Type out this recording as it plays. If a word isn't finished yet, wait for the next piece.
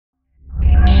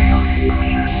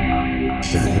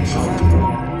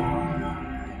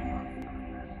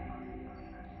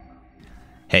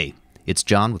Hey, it's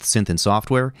John with Synth and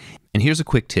Software, and here's a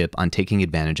quick tip on taking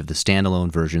advantage of the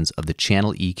standalone versions of the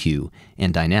channel EQ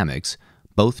and dynamics,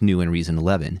 both new in Reason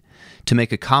 11, to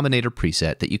make a combinator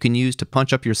preset that you can use to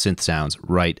punch up your synth sounds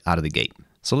right out of the gate.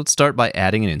 So let's start by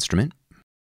adding an instrument.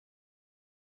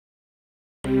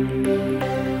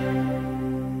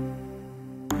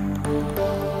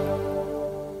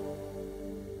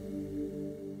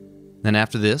 Then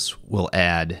after this, we'll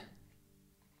add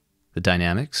the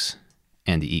dynamics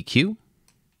and the EQ.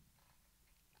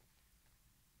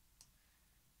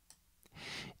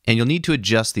 And you'll need to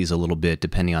adjust these a little bit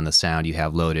depending on the sound you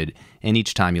have loaded, and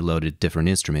each time you load a different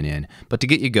instrument in. But to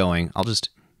get you going, I'll just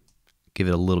give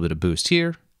it a little bit of boost here,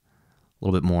 a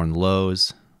little bit more in the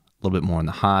lows, a little bit more in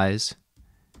the highs.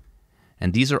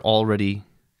 And these are already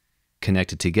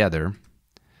connected together,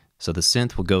 so the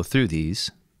synth will go through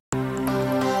these.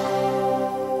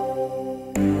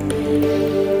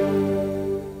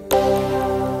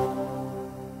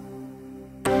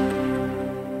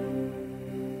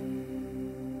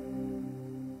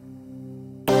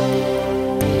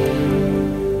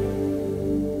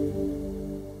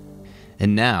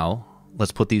 And now,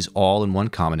 let's put these all in one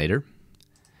combinator.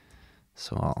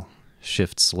 So I'll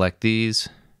shift select these,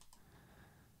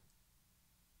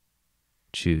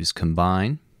 choose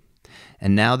combine,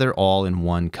 and now they're all in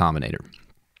one combinator.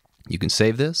 You can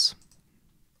save this.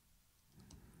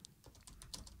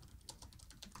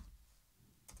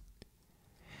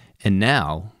 And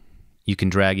now you can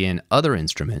drag in other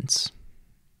instruments .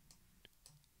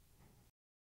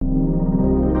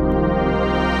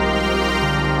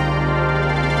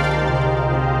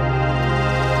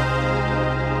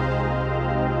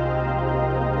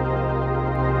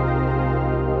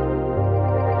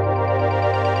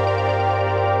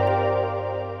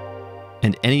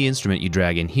 And any instrument you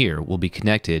drag in here will be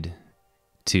connected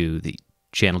to the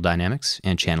channel dynamics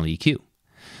and channel EQ.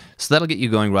 So that'll get you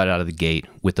going right out of the gate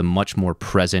with a much more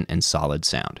present and solid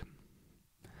sound.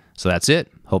 So that's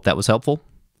it. Hope that was helpful.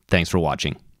 Thanks for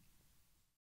watching.